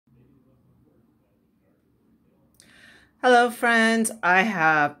Hello friends, I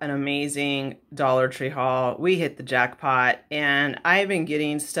have an amazing Dollar Tree haul. We hit the jackpot and I've been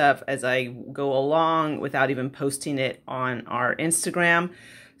getting stuff as I go along without even posting it on our Instagram.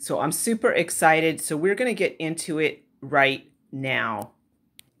 So I'm super excited. So we're going to get into it right now.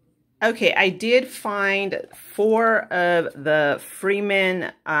 Okay, I did find 4 of the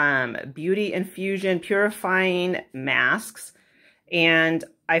Freeman Beauty Infusion Purifying Masks. And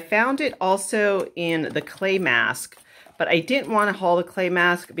I found it also in the clay mask. But I didn't want to haul the clay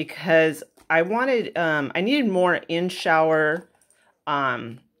mask because I wanted, I needed more in-shower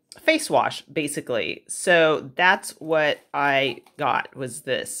face wash, basically. So that's what I got, was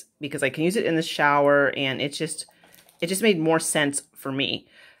this, because I can use it in the shower and it just made more sense for me.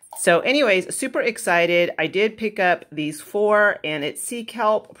 So anyways, super excited. I did pick up these 4, and it's Sea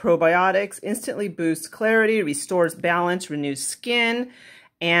Kelp Probiotics, instantly boosts clarity, restores balance, renews skin.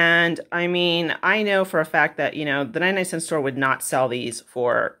 And I mean, I know for a fact that, you know, the 99-cent store would not sell these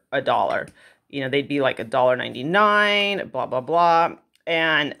for $1. You know, they'd be like $1.99, blah, blah, blah.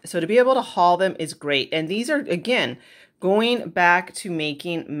 And so to be able to haul them is great. And these are, again, going back to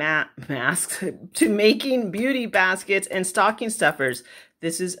making masks, to making beauty baskets and stocking stuffers.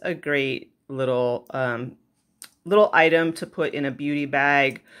 This is a great little, little item to put in a beauty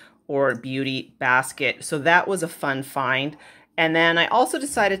bag or beauty basket. So that was a fun find. And then I also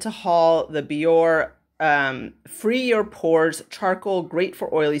decided to haul the Biore Free Your Pores Charcoal, great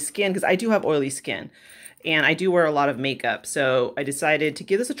for oily skin, because I do have oily skin. And I do wear a lot of makeup. So I decided to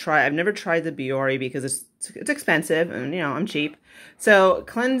give this a try. I've never tried the Biore because it's expensive and, you know, I'm cheap. So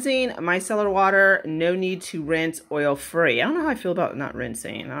cleansing micellar water, no need to rinse, oil free. I don't know how I feel about not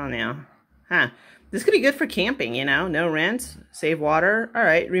rinsing. I don't know. Huh. This could be good for camping, you know, no rinse, save water. All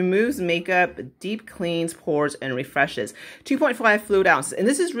right, removes makeup, deep cleans pores, and refreshes. 2.5 fluid ounces. And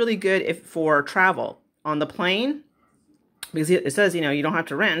this is really good if for travel on the plane, because it says, you know, you don't have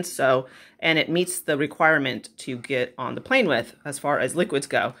to rinse. So, and it meets the requirement to get on the plane with as far as liquids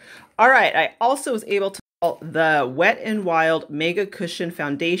go. All right, I also was able to haul the Wet n Wild Mega Cushion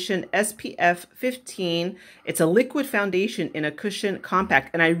Foundation SPF 15. It's a liquid foundation in a cushion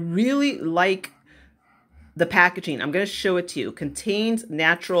compact. And I really like the packaging. I'm going to show it to you. Contains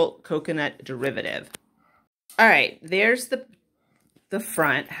natural coconut derivative. All right, there's the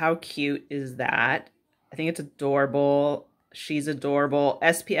front. How cute is that? I think it's adorable. She's adorable.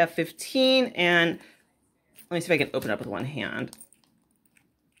 SPF 15, and let me see if I can open it up with one hand.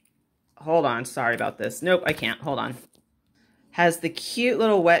 Hold on, sorry about this. Nope, I can't. Hold on. Has the cute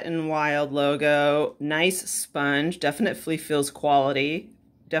little Wet n Wild logo. Nice sponge. Definitely feels quality.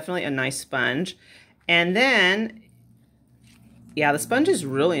 Definitely a nice sponge. And then, yeah, the sponge is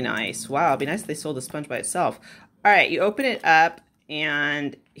really nice. Wow, it'd be nice if they sold the sponge by itself. All right, you open it up,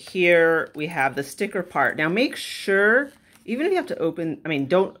 and here we have the sticker part. Now, make sure, even if you have to open, I mean,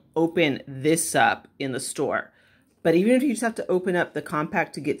 don't open this up in the store. But even if you just have to open up the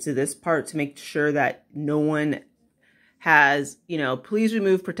compact to get to this part to make sure that no one has, you know, please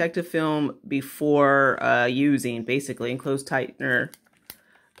remove protective film before using, basically, enclosed tightener.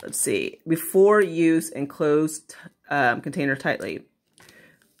 Let's see, before use and close container tightly.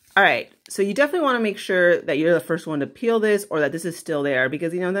 All right, so you definitely want to make sure that you're the first one to peel this, or that this is still there,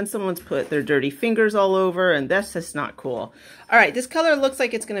 because, you know, then someone's put their dirty fingers all over, and that's just not cool. All right, this color looks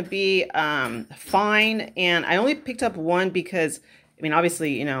like it's going to be fine, and I only picked up one because, I mean,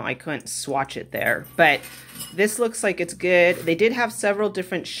 obviously, you know, I couldn't swatch it there, but this looks like it's good. They did have several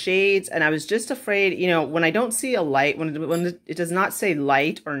different shades, and I was just afraid, you know, when I don't see a light, when it does not say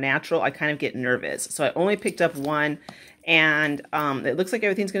light or natural, I kind of get nervous. So I only picked up one, and it looks like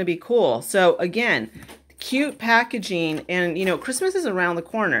everything's going to be cool. So again, cute packaging, and, you know, Christmas is around the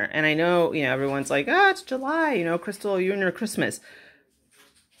corner, and I know, you know, everyone's like, oh, it's July, you know, Crystal, you and your Christmas.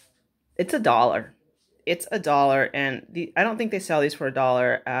 It's $1. It's $1, and I don't think they sell these for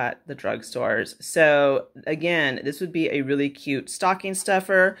 $1 at the drugstores. So again, this would be a really cute stocking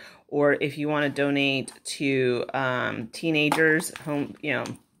stuffer, or if you want to donate to teenagers, home, you know,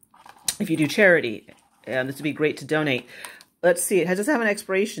 if you do charity, this would be great to donate. Let's see, it does have an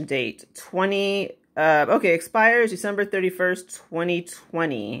expiration date. Okay, expires December 31st,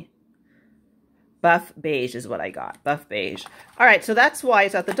 2020. Buff beige is what I got. Buff beige. All right, so that's why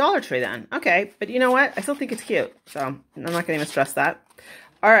it's at the Dollar Tree then. Okay, but you know what? I still think it's cute, so I'm not going to even stress that.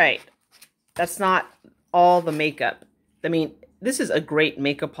 All right, that's not all the makeup. I mean, this is a great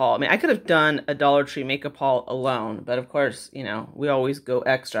makeup haul. I mean, I could have done a Dollar Tree makeup haul alone, but of course, you know, we always go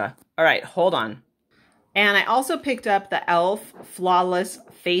extra. All right, hold on. And I also picked up the e.l.f. Flawless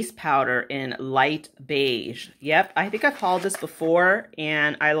Face Powder in light beige. Yep, I think I've hauled this before,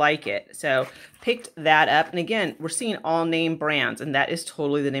 and I like it. So, picked that up. And again, we're seeing all name brands, and that is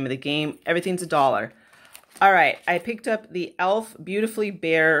totally the name of the game. Everything's $1. All right, I picked up the e.l.f. Beautifully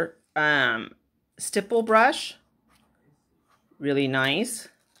Bare stipple brush. Really nice.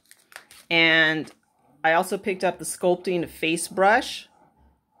 And I also picked up the Sculpting Face Brush.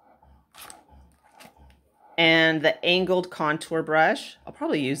 And the angled contour brush. I'll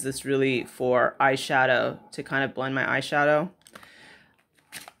probably use this really for eyeshadow to kind of blend my eyeshadow.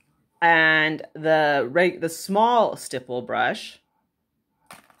 And the small stipple brush.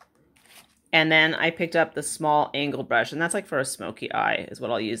 And then I picked up the small angle brush, and that's like for a smoky eye is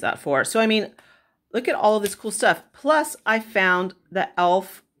what I'll use that for. So I mean, look at all of this cool stuff. Plus I found the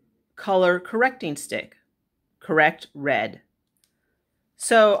e.l.f. color correcting stick. Correct Red.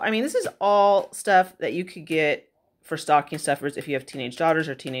 So, I mean, this is all stuff that you could get for stocking stuffers if you have teenage daughters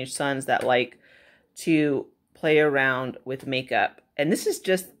or teenage sons that like to play around with makeup. And this is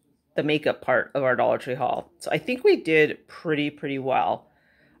just the makeup part of our Dollar Tree haul. So I think we did pretty well.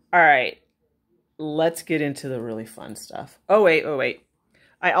 All right, let's get into the really fun stuff. Oh, wait.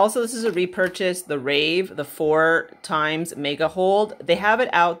 This is a repurchase, the Rave, the 4 times Mega Hold. They have it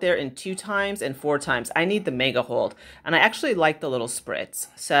out there in 2 times and 4 times. I need the Mega Hold, and I actually like the little spritz.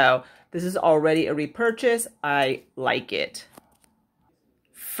 So this is already a repurchase. I like it.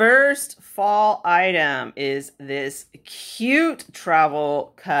 First fall item is this cute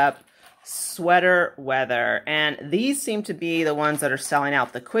travel cup sweater weather, and these seem to be the ones that are selling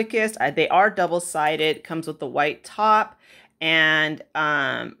out the quickest. They are double-sided, comes with the white top. And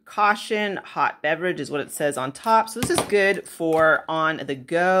caution, hot beverage is what it says on top. So this is good for on the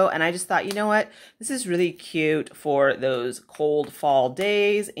go. And I just thought, you know what? This is really cute for those cold fall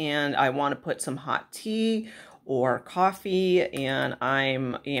days. And I want to put some hot tea or coffee. And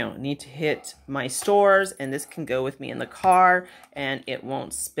I'm, need to hit my stores. And this can go with me in the car and it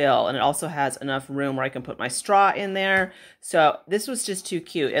won't spill. And it also has enough room where I can put my straw in there. So this was just too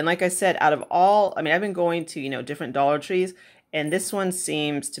cute. And like I said, out of all, I mean, I've been going to, different Dollar Trees. And this one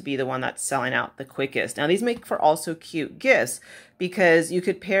seems to be the one that's selling out the quickest. Now, these make for also cute gifts because you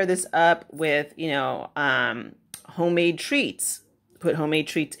could pair this up with, homemade treats. Put homemade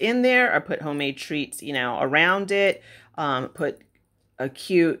treats in there or put homemade treats, around it. Put a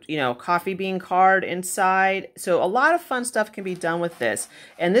cute, coffee bean card inside. So a lot of fun stuff can be done with this.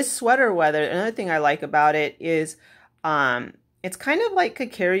 And this sweater weather, another thing I like about it is it's kind of like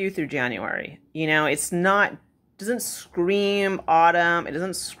could carry you through January. It's not... doesn't scream autumn. It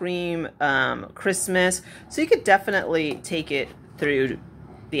doesn't scream Christmas. So you could definitely take it through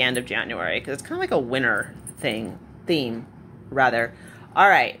the end of January because it's kind of like a winter theme, rather. All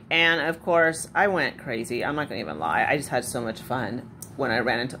right, and of course I went crazy. I'm not gonna even lie. I just had so much fun when I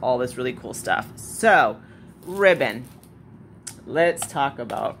ran into all this really cool stuff. So, ribbon. Let's talk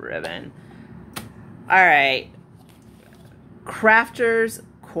about ribbon. All right, Crafter's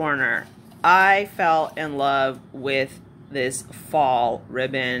Corner. I fell in love with this fall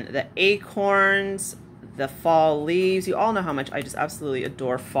ribbon. The acorns, the fall leaves. You all know how much I just absolutely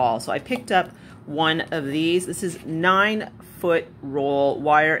adore fall. So I picked up one of these. This is 9-foot roll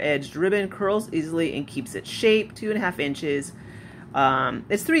wire edged ribbon. Curls easily and keeps its shape. 2.5 inches.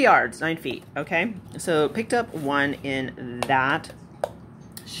 It's 3 yards, 9 feet. Okay. So picked up one in that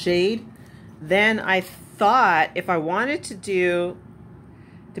shade. Then I thought if I wanted to do...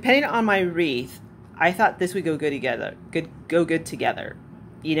 depending on my wreath, I thought this would go good together. Go good together.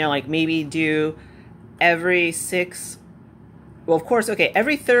 Like maybe do every 6. Well, of course, okay.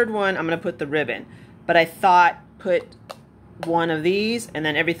 Every 3rd one, I'm gonna put the ribbon. But I thought put one of these, and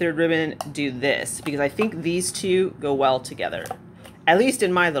then every 3rd ribbon do this because I think these two go well together. At least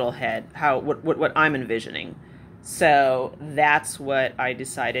in my little head, what I'm envisioning. So that's what I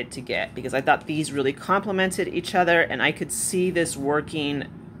decided to get because I thought these really complemented each other, and I could see this working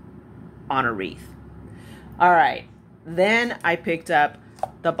on a wreath. All right, then I picked up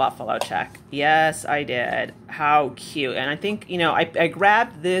the buffalo check. Yes, I did. How cute. And I think, I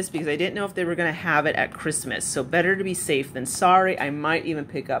grabbed this because I didn't know if they were going to have it at Christmas. So better to be safe than sorry. I might even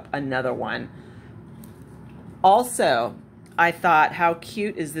pick up another one. Also, I thought, how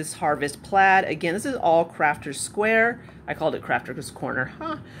cute is this Harvest Plaid? Again, this is all Crafter's Square. I called it Crafter's Corner.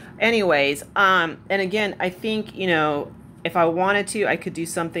 Huh. Anyways, and again, I think, if I wanted to, I could do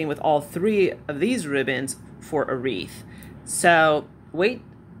something with all 3 of these ribbons for a wreath. So wait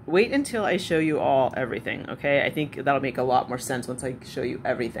until I show you all everything, okay? I think that'll make a lot more sense once I show you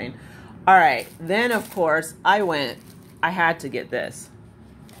everything. All right, then of course I had to get this.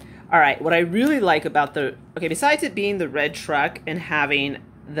 All right, what I really like about okay, besides it being the red truck and having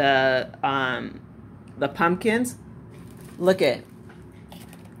the pumpkins, look at,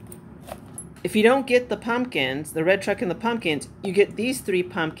 if you don't get the pumpkins, the red truck and the pumpkins, you get these 3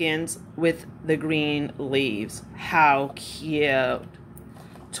 pumpkins with the green leaves. How cute.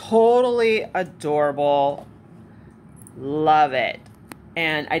 Totally adorable. Love it.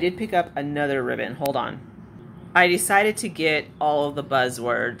 And I did pick up another ribbon. Hold on. I decided to get all of the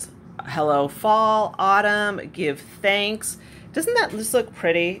buzzwords. Hello fall, autumn, give thanks. Doesn't that just look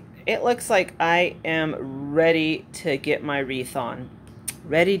pretty? It looks like I am ready to get my wreath on.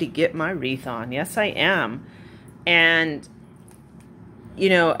 Ready to get my wreath on. Yes, I am. And, you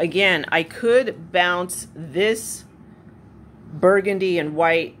know, again, I could bounce this burgundy and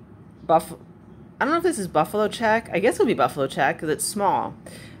white buffalo. I don't know if this is buffalo check. I guess it'll be buffalo check because it's small.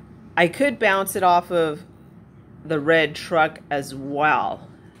 I could bounce it off of the red truck as well.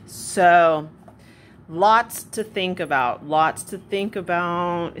 So, lots to think about. Lots to think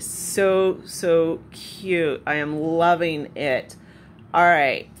about. It's so, so cute. I am loving it. All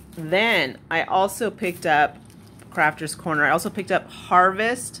right. Then I also picked up Crafter's Corner. I also picked up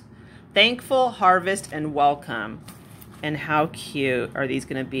Harvest. Thankful, Harvest, and Welcome. And how cute are these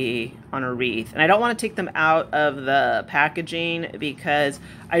going to be on a wreath? And I don't want to take them out of the packaging because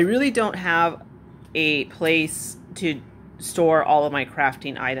I really don't have a place to store all of my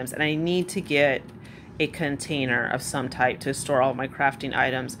crafting items. And I need to get a container of some type to store all of my crafting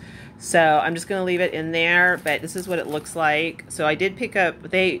items. So I'm just going to leave it in there, but this is what it looks like. So I did pick up,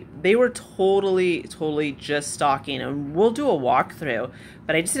 they were totally just stocking, and we'll do a walkthrough,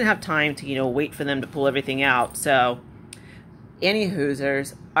 but I just didn't have time to, you know, wait for them to pull everything out. So any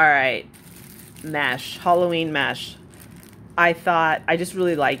hoosers. All right, mesh, Halloween mesh. I just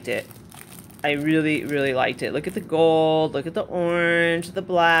really liked it. I really liked it. Look at the gold, look at the orange, the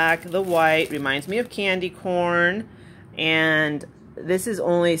black, the white. Reminds me of candy corn. And this is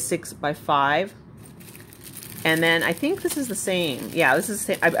only 6 by 5. And then I think this is the same. Yeah, this is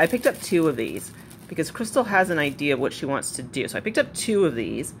the same. I picked up 2 of these because Crystal has an idea of what she wants to do. So I picked up 2 of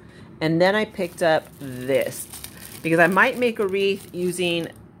these. And then I picked up this because I might make a wreath using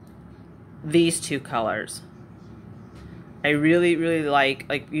these 2 colors. I really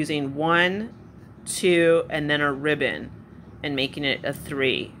like using 1, 2, and then a ribbon and making it a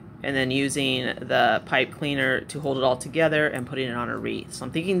 3. And then using the pipe cleaner to hold it all together and putting it on a wreath. So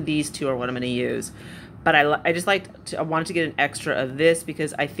I'm thinking these 2 are what I'm going to use. But I just I wanted to get an extra of this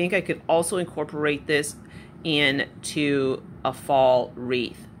because I think I could also incorporate this into a fall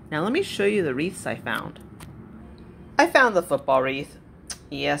wreath. Now let me show you the wreaths I found. I found the football wreath.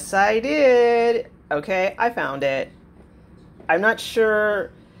 Yes, I did. Okay, I found it. I'm not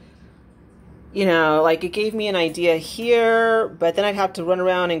sure, you know, like it gave me an idea here, but then I'd have to run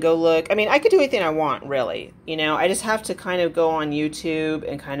around and go look. I mean, I could do anything I want, really. You know, I just have to kind of go on YouTube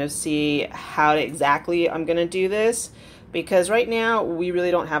and kind of see how exactly I'm going to do this. Because right now, we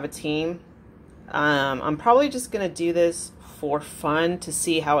really don't have a team. I'm probably just going to do this for fun to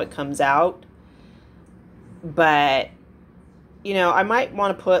see how it comes out. But, you know, I might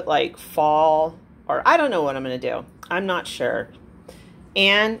want to put like fall, or I don't know what I'm going to do. I'm not sure.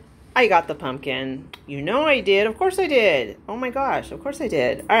 And I got the pumpkin. You know I did. Of course I did. Oh my gosh. Of course I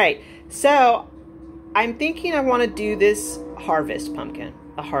did. All right. So I'm thinking I want to do this harvest pumpkin.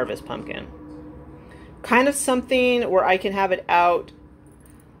 A harvest pumpkin. Kind of something where I can have it out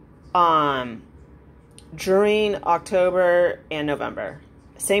during October and November.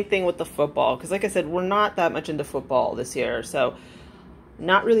 Same thing with the football. Because like I said, we're not that much into football this year. So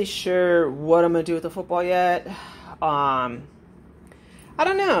not really sure what I'm going to do with the football yet. I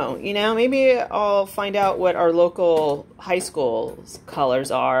don't know, you know, maybe I'll find out what our local high school's colors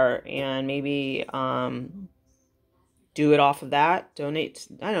are and maybe do it off of that, donate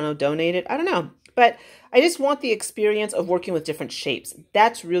it, I don't know. But I just want the experience of working with different shapes.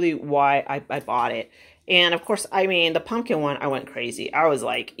 That's really why I bought it. And of course, I mean, the pumpkin one, I went crazy. I was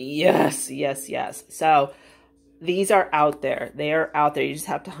like, yes. So these are out there. They are out there. You just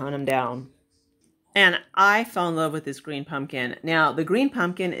have to hunt them down. And I fell in love with this green pumpkin. Now, the green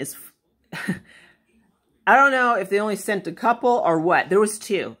pumpkin is, I don't know if they only sent a couple or what. There was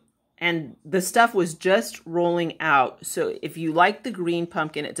 2. And the stuff was just rolling out. So if you like the green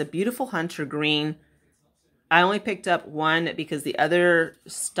pumpkin, it's a beautiful hunter green. I only picked up 1 because the other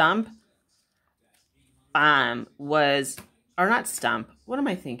stump was, or not stump. What am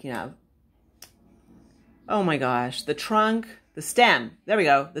I thinking of? Oh my gosh. The trunk, the stem. There we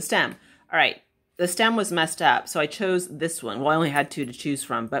go. The stem. All right. the stem was messed up, so I chose this one. Well, I only had two to choose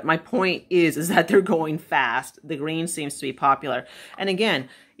from, but my point is that they're going fast. The green seems to be popular. And again,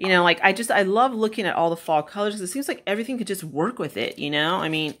 you know, like I love looking at all the fall colors because it seems like everything could just work with it, you know? I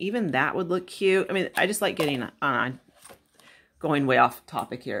mean, even that would look cute. I mean, I just like getting going way off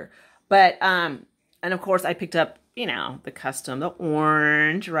topic here. But, and of course I picked up, you know, the custom, the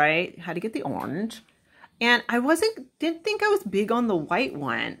orange, right? Had to get the orange. And I didn't think I was big on the white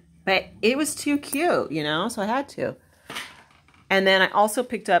one, but it was too cute, you know, so I had to. And then I also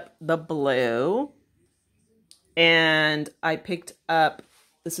picked up the blue. And I picked up,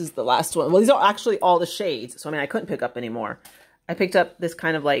 this is the last one. Well, these are actually all the shades. So, I mean, I couldn't pick up any more. I picked up this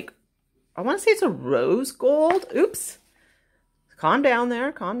kind of like, I want to say it's a rose gold. Oops. Calm down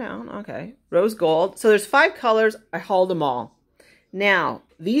there. Calm down. Okay. Rose gold. So there's 5 colors. I hauled them all. Now,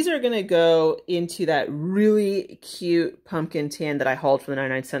 these are going to go into that really cute pumpkin tin that I hauled from the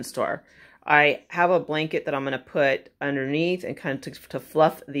 99-cent store. I have a blanket that I'm going to put underneath and kind of to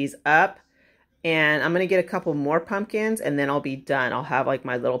fluff these up. And I'm going to get a couple more pumpkins and then I'll be done. I'll have like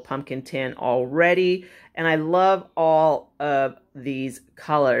my little pumpkin tin all ready. And I love all of these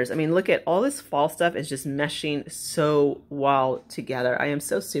colors. I mean, look at all this fall stuff is just meshing so well together. I am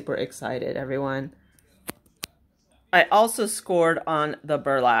so super excited, everyone. I also scored on the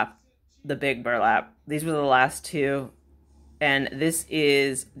burlap, the big burlap. These were the last 2. And this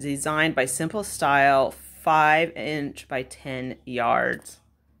is designed by Simple Style, 5" by 10 yards.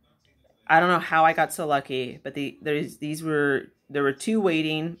 I don't know how I got so lucky, but there were 2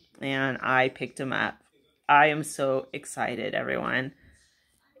 waiting and I picked them up. I am so excited, everyone.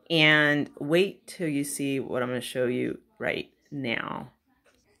 And wait till you see what I'm going to show you right now.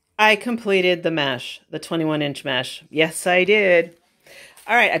 I completed the mesh, the 21" mesh. Yes, I did.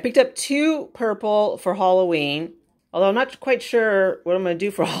 All right, I picked up 2 purple for Halloween, although I'm not quite sure what I'm going to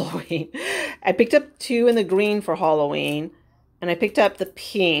do for Halloween. I picked up 2 in the green for Halloween, and I picked up the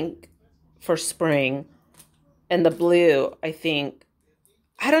pink for spring, and the blue, I think,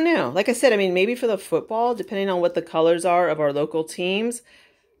 I don't know. Like I said, I mean, maybe for the football, depending on what the colors are of our local teams.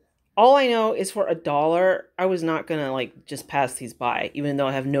 All I know is for $1, I was not going to like just pass these by, even though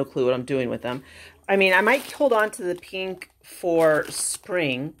I have no clue what I'm doing with them. I mean, I might hold on to the pink for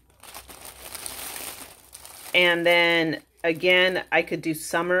spring. And then again, I could do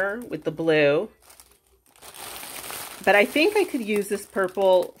summer with the blue. But I think I could use this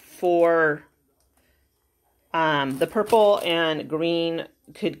purple for, the purple and green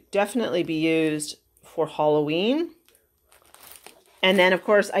could definitely be used for Halloween. And then, of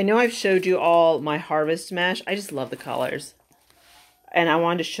course, I know I've showed you all my harvest mesh. I just love the colors. And I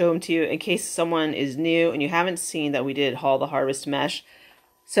wanted to show them to you in case someone is new and you haven't seen that we did haul the harvest mesh.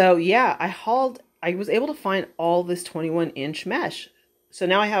 So, yeah, I was able to find all this 21" mesh. So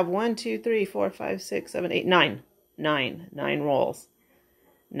now I have 1, 2, 3, 4, 5, 6, 7, 8, 9. 9 rolls.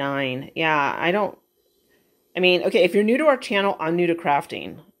 9. Yeah, I mean, okay, if you're new to our channel, I'm new to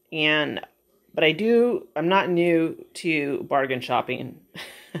crafting. But I'm not new to bargain shopping.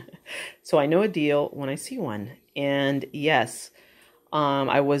 So I know a deal when I see one. And yes,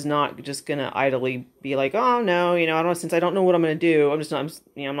 I was not just going to idly be like, oh no, you know, I don't know, since I don't know what I'm going to do,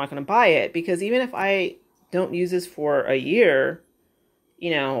 I'm not going to buy it. Because even if I don't use this for a year,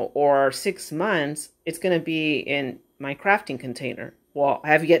 you know, or 6 months, it's going to be in my crafting container. Well, I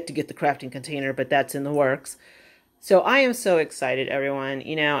have yet to get the crafting container, but that's in the works. So I am so excited, everyone,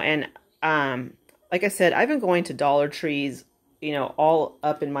 you know, and like I said, I've been going to Dollar Trees, you know, all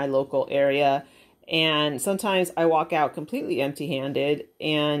up in my local area. And sometimes I walk out completely empty-handed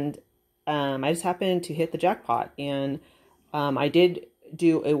and I just happened to hit the jackpot. And I did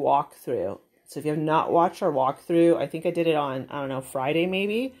do a walkthrough. So if you have not watched our walkthrough, I think I did it on, I don't know, Friday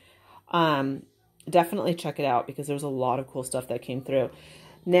maybe. Definitely check it out because there was a lot of cool stuff that came through.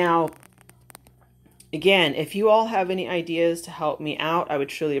 Now, again, if you all have any ideas to help me out, I would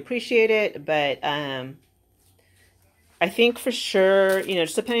truly appreciate it. But I think for sure, you know,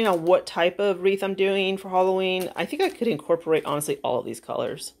 just depending on what type of wreath I'm doing for Halloween, I think I could incorporate, honestly, all of these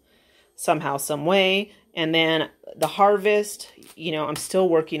colors somehow, some way. And then the harvest, you know, I'm still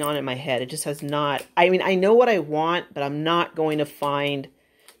working on it in my head. It just has not, I mean, I know what I want, but I'm not going to find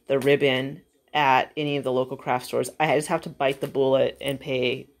the ribbon at any of the local craft stores. I just have to bite the bullet and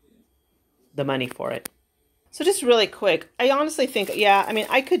pay the money for it. So just really quick, I honestly think, yeah, I mean,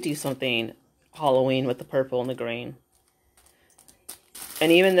 I could do something Halloween with the purple and the green.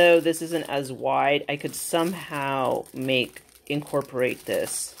 And even though this isn't as wide, I could somehow incorporate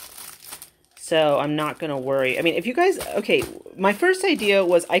this. So I'm not going to worry. I mean, if you guys, okay, my first idea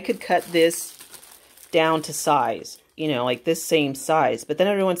was I could cut this down to size, you know, like this same size. But then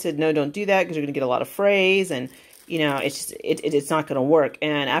everyone said, no, don't do that because you're going to get a lot of frays and, you know, it's just, it's not going to work.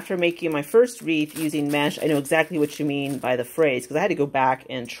 And after making my first wreath using mesh, I know exactly what you mean by the frays because I had to go back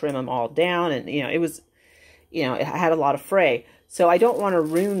and trim them all down. And, you know, it was, you know, it had a lot of fray. So I don't want to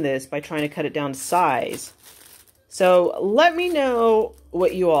ruin this by trying to cut it down to size. So let me know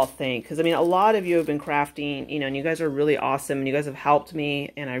what you all think. Because, I mean, a lot of you have been crafting, you know, and you guys are really awesome. And you guys have helped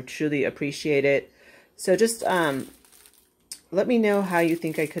me. And I truly appreciate it. So just let me know how you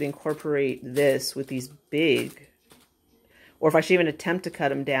think I could incorporate this with these big. Or if I should even attempt to cut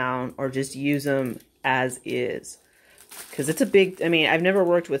them down. Or just use them as is. Because it's a big, I mean, I've never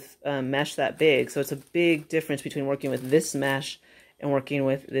worked with mesh that big. So it's a big difference between working with this mesh and working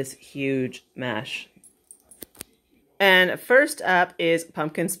with this huge mesh. And first up is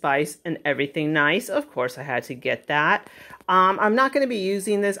pumpkin spice and everything nice. Of course, I had to get that. I'm not going to be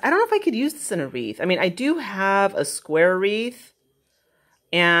using this. I don't know if I could use this in a wreath. I mean, I do have a square wreath.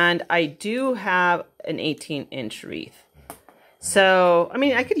 And I do have an 18-inch wreath. So, I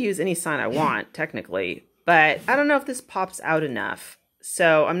mean, I could use any sign I want, technically. But I don't know if this pops out enough.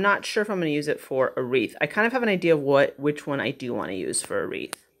 So, I'm not sure if I'm going to use it for a wreath. I kind of have an idea of which one I do want to use for a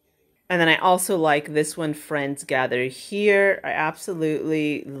wreath. And then I also like this one, Friends Gather Here. I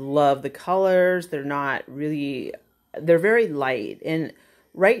absolutely love the colors. They're not really, they're very light. And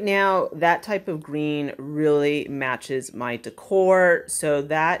right now, that type of green really matches my decor. So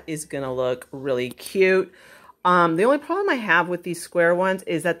that is going to look really cute. The only problem I have with these square ones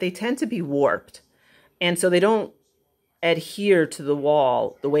is that they tend to be warped. And so they don't adhere to the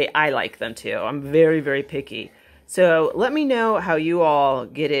wall the way I like them to. I'm very, very picky. So let me know how you all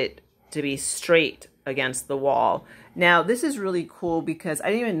get it to be straight against the wall. Now, this is really cool because I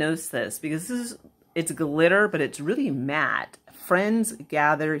didn't even notice this because it's glitter, but it's really matte. Friends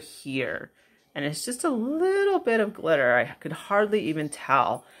Gather Here. And it's just a little bit of glitter. I could hardly even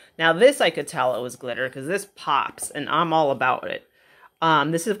tell. Now, this I could tell it was glitter because this pops and I'm all about it.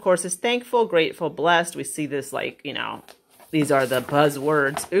 This, of course, is thankful, grateful, blessed. We see this like, you know, these are the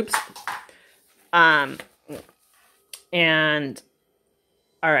buzzwords. Oops. And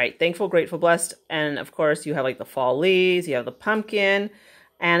all right, thankful, grateful, blessed. And of course, you have like the fall leaves, you have the pumpkin.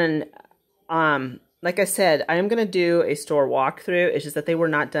 And like I said, I am going to do a store walkthrough. It's just that they were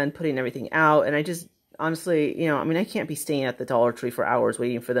not done putting everything out. And I just, honestly, you know, I mean, I can't be staying at the Dollar Tree for hours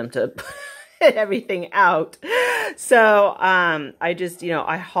waiting for them to put everything out. So I just, you know,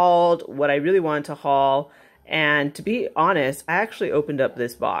 I hauled what I really wanted to haul. And to be honest, I actually opened up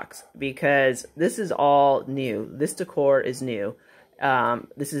this box because this is all new. This decor is new.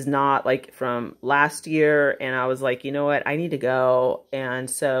 This is not like from last year, and I was like, you know what, I need to go. And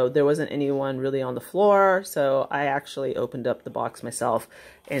so there wasn't anyone really on the floor, so I actually opened up the box myself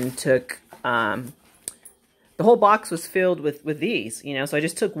and took, the whole box was filled with these, you know, so I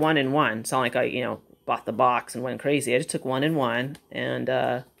just took one and one. It's not like I, you know, bought the box and went crazy. I just took one and one,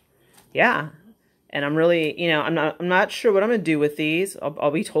 and, yeah. And I'm really, you know, I'm not sure what I'm going to do with these.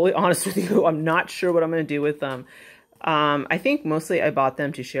 I'll be totally honest with you. I'm not sure what I'm going to do with them. I think mostly I bought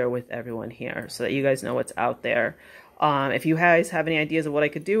them to share with everyone here so that you guys know what's out there. If you guys have any ideas of what I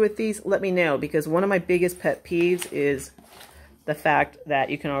could do with these, let me know, because one of my biggest pet peeves is the fact that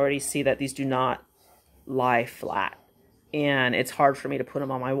you can already see that these do not lie flat. And it's hard for me to put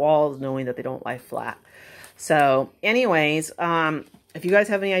them on my walls knowing that they don't lie flat. So anyways, if you guys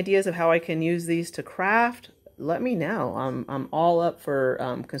have any ideas of how I can use these to craft, let me know. I'm all up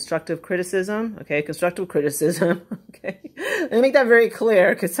for constructive criticism. Okay, constructive criticism. Okay, let me make that very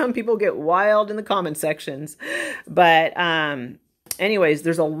clear because some people get wild in the comment sections. But anyways,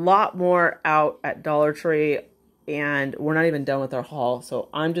 there's a lot more out at Dollar Tree, and we're not even done with our haul. So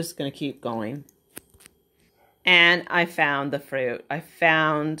I'm just gonna keep going. And I found the fruit. I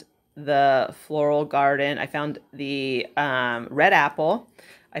found the floral garden. I found the red apple.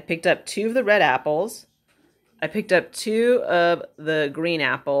 I picked up 2 of the red apples. I picked up 2 of the green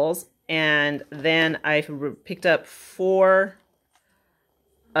apples, and then I picked up 4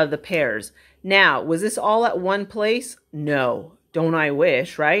 of the pears. Now, was this all at one place? No. Don't I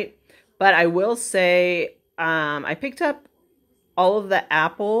wish, right? But I will say I picked up all of the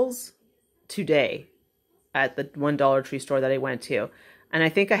apples today at the one Dollar Tree store that I went to. And I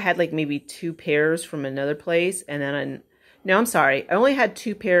think I had like maybe 2 pears from another place, and then no, I'm sorry. I only had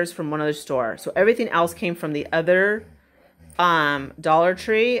 2 pears from one other store. So everything else came from the other Dollar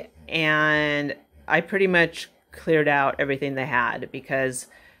Tree. And I pretty much cleared out everything they had because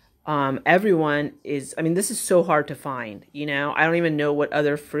everyone is, I mean, this is so hard to find, you know. I don't even know what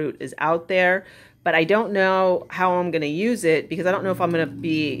other fruit is out there. But I don't know how I'm going to use it because I don't know if I'm going to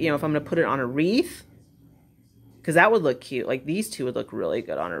be, you know, if I'm going to put it on a wreath because that would look cute. Like these two would look really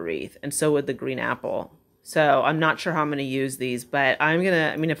good on a wreath, and so would the green apple. So I'm not sure how I'm going to use these, but I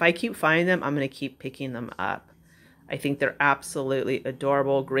mean, if I keep finding them, I'm going to keep picking them up. I think they're absolutely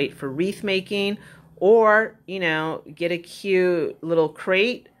adorable, great for wreath making, or, you know, get a cute little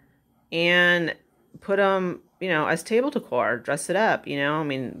crate and put them, you know, as table decor, dress it up, you know. I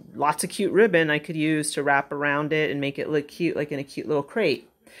mean, lots of cute ribbon I could use to wrap around it and make it look cute, like in a cute little crate.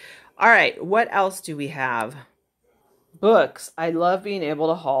 All right, what else do we have? Books. I love being able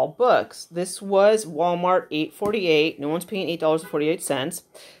to haul books. This was Walmart $8.48. No one's paying $8.48.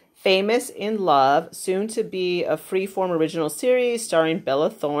 Famous in Love, soon to be a freeform original series starring Bella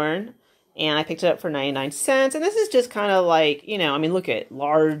Thorne. And I picked it up for 99 cents. And this is just kind of like, you know, I mean, look at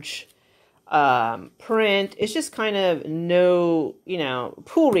large print. It's just kind of no, you know,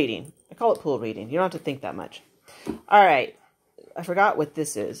 pool reading. I call it pool reading. You don't have to think that much. All right. I forgot what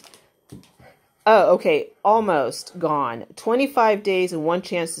this is. Oh, okay. Almost gone. 25 days and one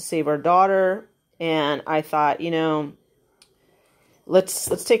chance to save our daughter. And I thought, you know,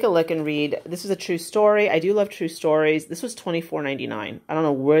 let's take a look and read. This is a true story. I do love true stories. This was $24.99. I don't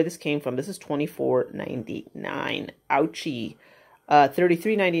know where this came from. This is $24.99. Ouchie.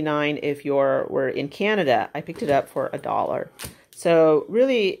 $33.99 if we're in Canada. I picked it up for $1. So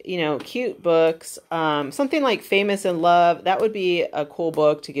really, you know, cute books. Something like Famous in Love, that would be a cool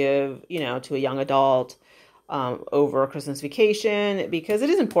book to give, you know, to a young adult over Christmas vacation, because it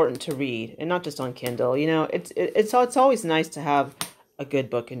is important to read, and not just on Kindle. You know, it's always nice to have a good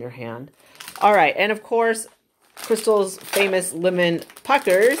book in your hand. All right, and of course, Crystal's famous lemon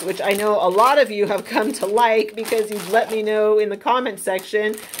puckers, which I know a lot of you have come to like because you've let me know in the comment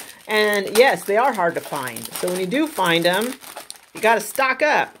section. And yes, they are hard to find. So when you do find them, you got to stock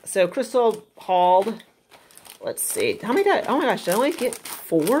up. So Crystal hauled, let's see, how many did I, oh my gosh, did I only get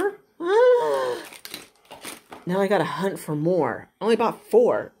 4? Now I got to hunt for more. I only bought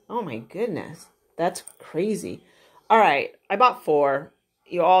 4. Oh my goodness. That's crazy. All right, I bought 4.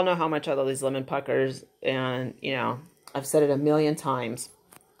 You all know how much I love these lemon puckers, and, you know, I've said it a million times.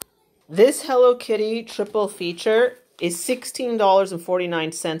 This Hello Kitty triple feature is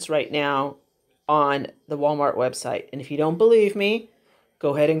 $16.49 right now on the Walmart website. And if you don't believe me,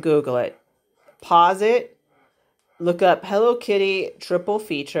 go ahead and Google it. Pause it. Look up Hello Kitty triple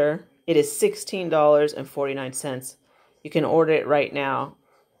feature. It is $16.49. You can order it right now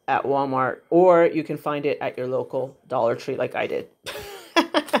at Walmart, or you can find it at your local Dollar Tree like I did.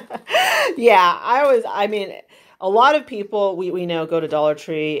 Yeah, I mean, a lot of people we know go to Dollar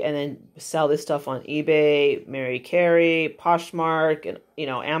Tree and then sell this stuff on eBay, Mary Carey, Poshmark, and, you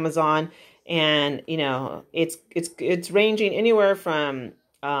know, Amazon. And, you know, it's ranging anywhere from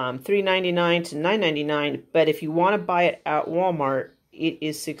 $3.99 to $9.99. But if you want to buy it at Walmart, it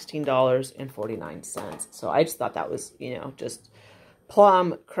is $16.49. So I just thought that was, you know, just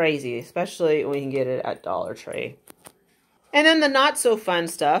plumb crazy, especially when you can get it at Dollar Tree. And then the not so fun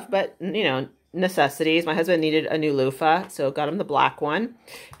stuff, but, you know, necessities. My husband needed a new loofah, so got him the black one.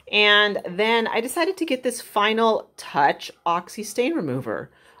 And then I decided to get this Final Touch Oxy Stain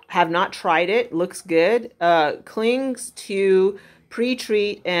Remover. Have not tried it. Looks good. Clings to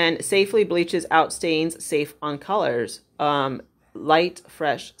pre-treat and safely bleaches out stains, safe on colors. Light,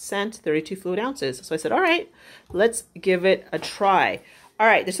 fresh scent, 32 fluid ounces. So I said, all right, let's give it a try. All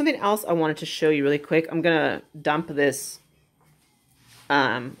right, there's something else I wanted to show you really quick. I'm going to dump this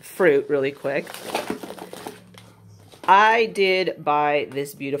fruit really quick. I did buy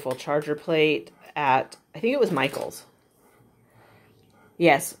this beautiful charger plate at, I think it was Michael's.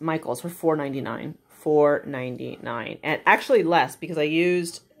 Yes, Michael's for $4.99. $4.99. And actually less, because I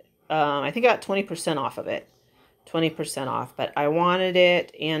used, I think I got 20% off of it. 20% off, but I wanted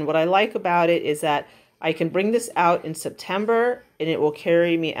it. And what I like about it is that I can bring this out in September and it will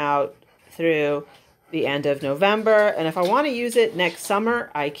carry me out through the end of November. And if I want to use it next summer,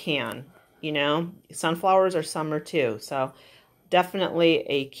 I can. You know, sunflowers are summer too. So definitely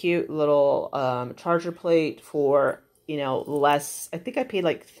a cute little charger plate for, you know, less. I think I paid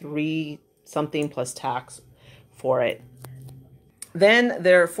like $3 something plus tax for it. Then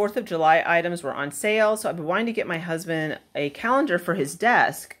their 4th of July items were on sale. So I've been wanting to get my husband a calendar for his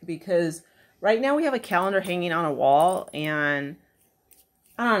desk, because right now we have a calendar hanging on a wall and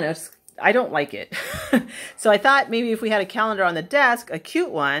I don't know, I don't like it. So I thought maybe if we had a calendar on the desk, a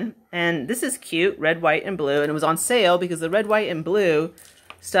cute one, and this is cute, red, white, and blue, and it was on sale because the red, white, and blue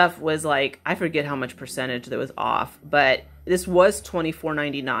stuff was like, I forget how much percentage that was off, but this was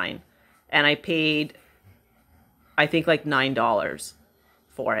 $24.99 and I paid, I think, like $9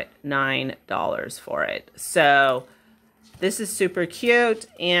 for it. $9 for it. So this is super cute,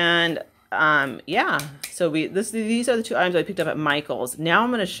 and yeah, so these are the two items I picked up at Michael's. Now I'm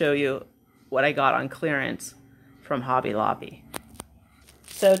going to show you what I got on clearance from Hobby Lobby.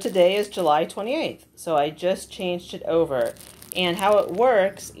 So today is July 28th, so I just changed it over. And how it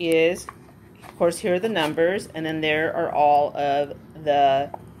works is, of course, here are the numbers, and then there are all of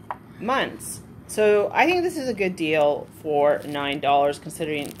the months. So I think this is a good deal for $9,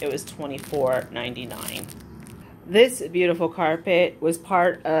 considering it was $24.99. This beautiful carpet was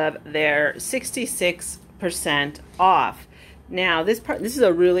part of their 66% off. Now, this is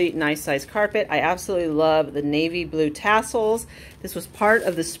a really nice size carpet. I absolutely love the navy blue tassels. This was part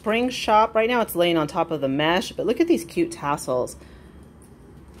of the spring shop. Right now it's laying on top of the mesh, but look at these cute tassels.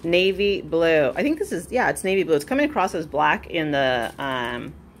 Navy blue. I think this is, yeah, it's navy blue. It's coming across as black in the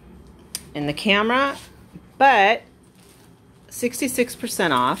camera, but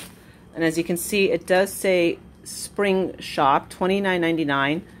 66% off. And as you can see, it does say spring shop,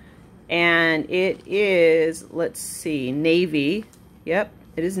 $29.99. And it is, let's see, navy. Yep,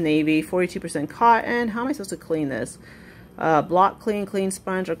 it is navy, 42% cotton. How am I supposed to clean this? Block clean, clean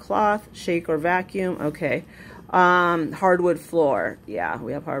sponge or cloth, shake or vacuum. Okay. Hardwood floor. Yeah,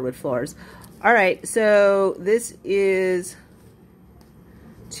 we have hardwood floors. All right, so this is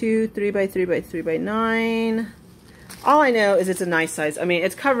 2 3x3 x 3x9. All I know is it's a nice size. I mean,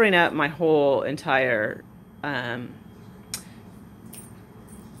 it's covering up my whole entire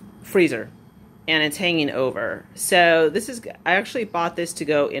freezer, and it's hanging over. So this is, I actually bought this to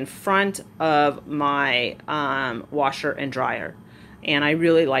go in front of my washer and dryer, and I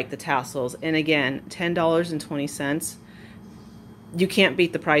really like the tassels. And again, $10.20. You can't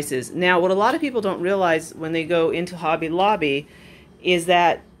beat the prices. Now, what a lot of people don't realize when they go into Hobby Lobby is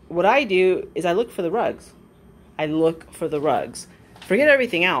that what I do is I look for the rugs. I look for the rugs. Forget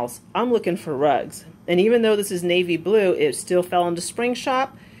everything else. I'm looking for rugs. And even though this is navy blue, it still fell into spring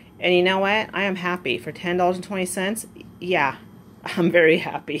shop. And you know what? I am happy. For $10.20, yeah, I'm very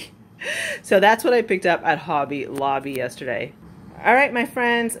happy. So that's what I picked up at Hobby Lobby yesterday. All right, my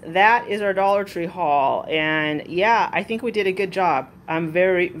friends, that is our Dollar Tree haul. And yeah, I think we did a good job. I'm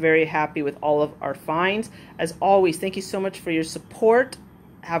very, very happy with all of our finds. As always, thank you so much for your support.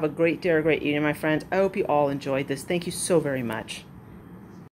 Have a great day or a great evening, my friends. I hope you all enjoyed this. Thank you so very much.